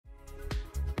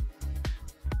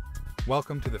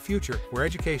Welcome to the future, where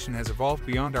education has evolved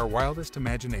beyond our wildest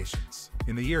imaginations.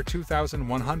 In the year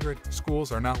 2100,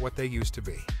 schools are not what they used to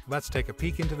be. Let's take a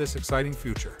peek into this exciting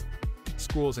future.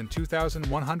 Schools in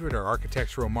 2100 are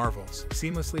architectural marvels,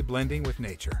 seamlessly blending with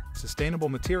nature. Sustainable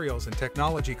materials and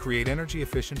technology create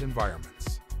energy-efficient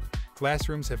environments.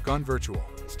 Classrooms have gone virtual.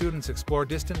 Students explore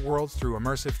distant worlds through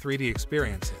immersive 3D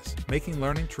experiences, making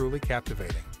learning truly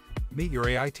captivating. Meet your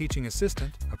AI teaching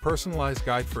assistant, a personalized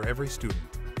guide for every student.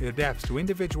 It adapts to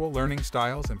individual learning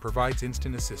styles and provides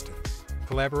instant assistance.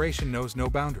 Collaboration knows no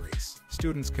boundaries.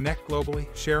 Students connect globally,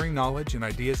 sharing knowledge and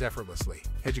ideas effortlessly.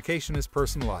 Education is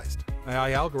personalized.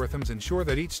 AI algorithms ensure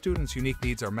that each student's unique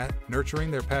needs are met, nurturing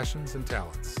their passions and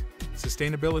talents.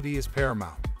 Sustainability is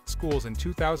paramount. Schools in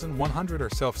 2100 are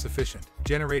self-sufficient,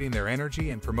 generating their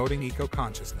energy and promoting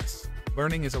eco-consciousness.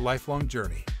 Learning is a lifelong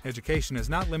journey. Education is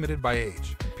not limited by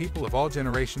age, and people of all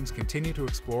generations continue to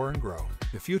explore and grow.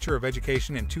 The future of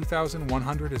education in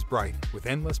 2100 is bright, with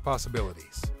endless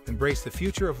possibilities. Embrace the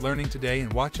future of learning today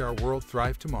and watch our world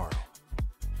thrive tomorrow.